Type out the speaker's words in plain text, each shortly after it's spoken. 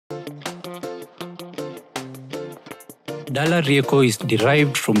Dala Rieko is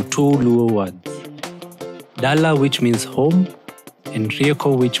derived from two Luo words. Dala, which means home, and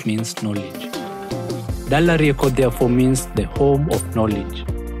Rieko, which means knowledge. Dala Rieko therefore means the home of knowledge.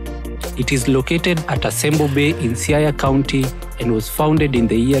 It is located at Asembo Bay in Siaya County and was founded in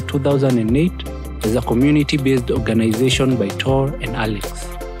the year 2008 as a community-based organization by Tor and Alex.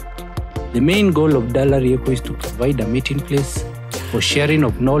 The main goal of Dala Rieko is to provide a meeting place for sharing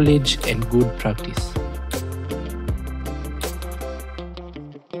of knowledge and good practice.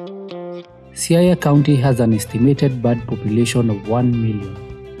 Siaya County has an estimated bird population of 1 million,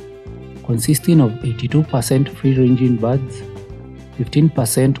 consisting of 82% free-ranging birds,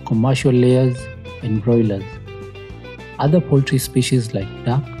 15% commercial layers and broilers. Other poultry species like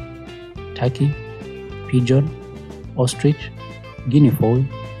duck, turkey, pigeon, ostrich, guinea fowl,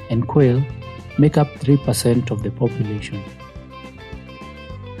 and quail make up 3% of the population.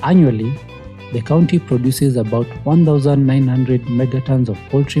 Annually, the county produces about 1,900 megatons of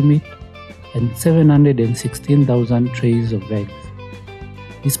poultry meat and 716,000 trays of eggs.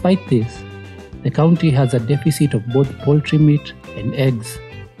 Despite this, the county has a deficit of both poultry meat and eggs,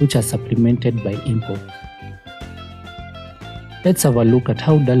 which are supplemented by imports. Let's have a look at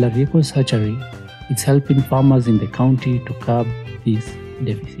how Dala Rieko's hatchery is helping farmers in the county to curb this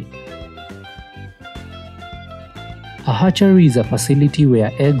deficit. A hatchery is a facility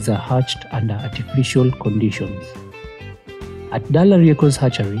where eggs are hatched under artificial conditions. At Dala Rieko's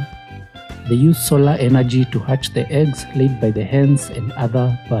hatchery, they use solar energy to hatch the eggs laid by the hens and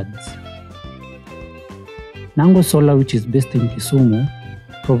other birds. Nango Solar, which is based in Kisumu,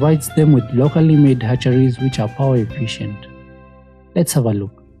 provides them with locally made hatcheries which are power efficient. Let's have a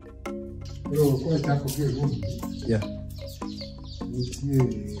look. Yeah.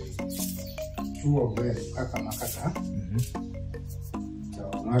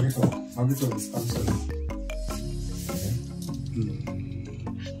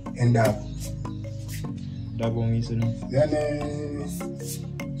 And Double means then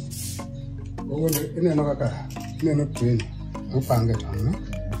in another train, no panga tongue,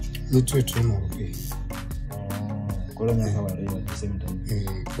 no train or pay. Colonel Howard at the same time.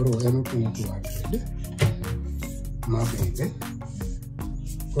 For anything to add, my baby.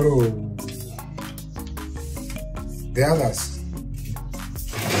 For the others,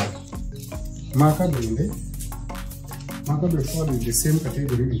 Marker fall in the same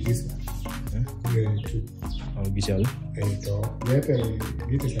category with this one. Visual. Later,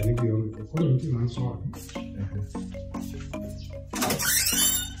 get a sanity on the quality man saw. Okay.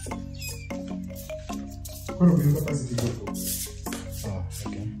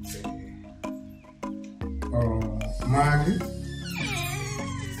 Maggie,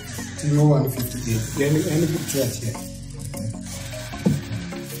 Timo 158. Any good church here.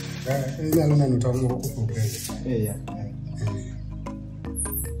 I don't know to talk Yeah.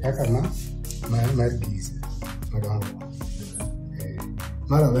 My geese, Madame.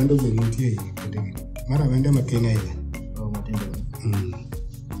 Mara Vendo will not hear you. Mara Vendo McKenna. Oh, Martin.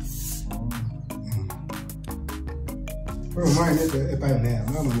 Oh, mine is a pioneer.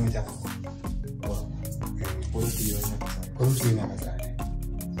 Mamma, my jack.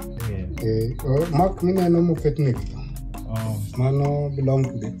 Mark Mina no more technique. Mano belong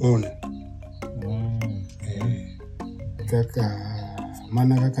to the owner. Kaka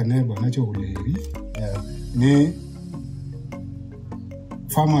mana kaka nebo nacho uleri. Ni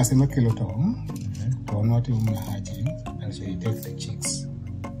farmers ema kilo tong. Tong wati hatching, and so you take the chicks.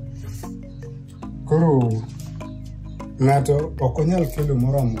 Koro nato okonyal kilo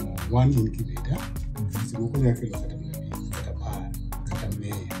moramo one incubator. Okonyal kilo kata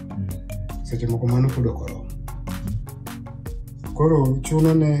me. Sete moko mano kudo koro. Koro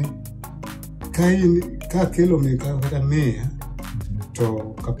chuno ne ka kilo me kata mea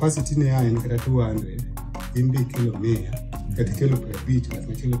to capacity ne ya in kata 200 in be kilo mea kata kilo per beach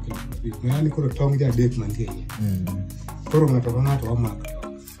kata kilo per beach yani koro tong ja dek mantie koro ngato wa mark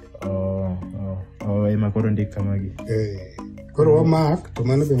ema koro ndik kamagi koro wa mark to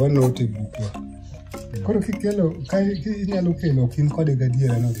mano be wanote bukwa koro kikelo kai inyalo kelo kin kode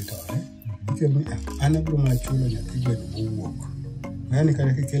gadiera no dito ikelo ana bro ma chulo nyathi gweno wuok yani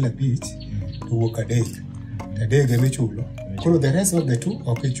kare kikela beach to wuok adek adege me chulo koro the rest of the two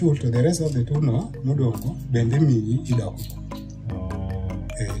okay chul to the rest of the two no modongo bende mi idoko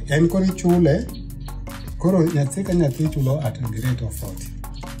en koro chule koro nyathi ka nyathi chulo at a rate of 40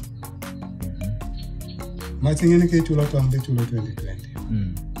 matingene ke chulo to ambe chulo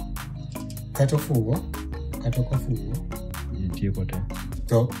 2020 kato fugo tiyo kote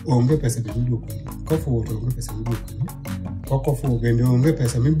to onge pesa biduko ko fugo to onge pesa biduko ko fugo bende onge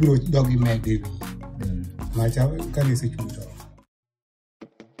pesa mibiro dogi mede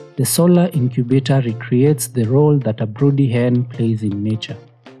The solar incubator recreates the role that a broody hen plays in nature.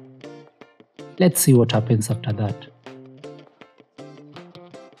 Let's see what happens after that.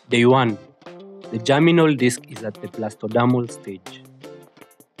 Day 1. The germinal disc is at the blastodermal stage.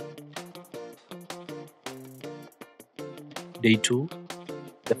 Day 2.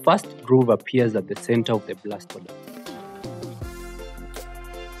 The first groove appears at the center of the blastoderm.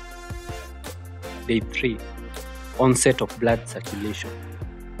 Day 3. Onset of blood circulation.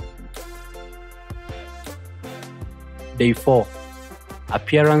 Day 4.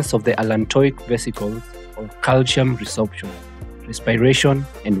 Appearance of the allantoic vesicles or calcium resorption, respiration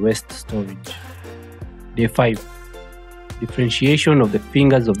and waste storage. Day 5. Differentiation of the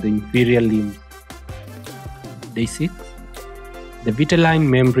fingers of the inferior limbs. Day 6. The vitelline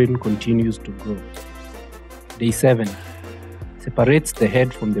membrane continues to grow. Day 7. Separates the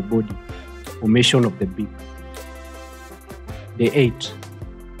head from the body, formation of the beak. Day 8.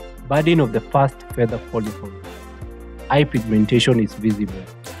 Budding of the first feather follicle. Eye pigmentation is visible,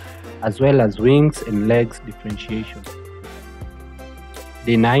 as well as wings and legs differentiation.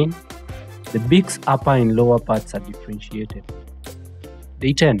 Day 9. The beak's upper and lower parts are differentiated.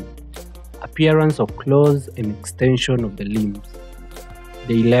 Day 10. Appearance of claws and extension of the limbs.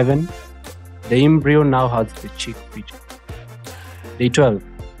 Day 11. The embryo now has the cheek feature. Day 12.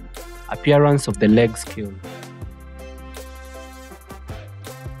 Appearance of the leg scale.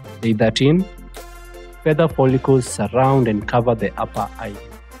 Day 13. Feather follicles surround and cover the upper eye.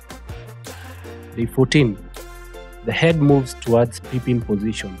 Day 14. The head moves towards peeping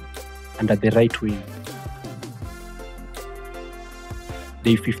position under the right wing.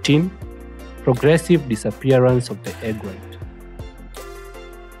 Day 15. Progressive disappearance of the egg white.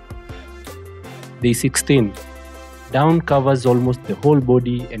 Day 16. Down covers almost the whole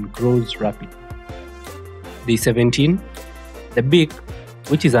body and grows rapidly. Day 17. The beak,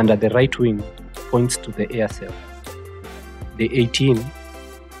 which is under the right wing, points to the air cell. Day 18.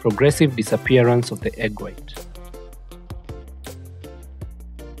 Progressive disappearance of the egg white.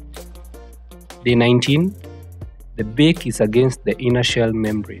 Day 19. The beak is against the inner shell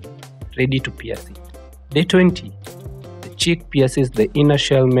membrane, ready to pierce it. Day 20. The cheek pierces the inner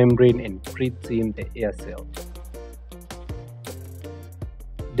shell membrane and breathes in the air cell.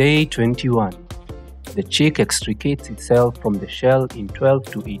 Day 21. The cheek extricates itself from the shell in 12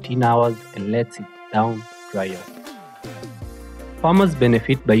 to 18 hours and lets it down dry out. Farmers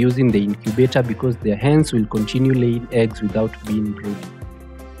benefit by using the incubator because their hens will continue laying eggs without being broody.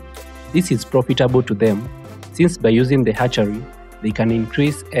 This is profitable to them since by using the hatchery, they can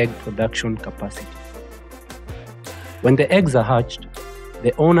increase egg production capacity. When the eggs are hatched,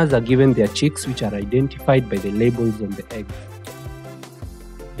 the owners are given their chicks which are identified by the labels on the eggs.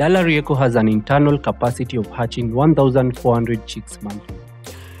 Dala Rieko has an internal capacity of hatching 1,400 chicks monthly,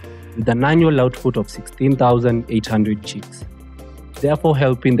 with an annual output of 16,800 chicks, therefore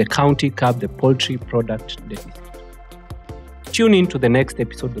helping the county curb the poultry product deficit. Tune in to the next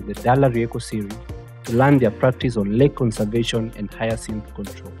episode of the Dala Rieko series to learn their practice on lake conservation and hyacinth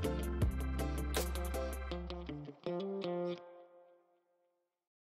control.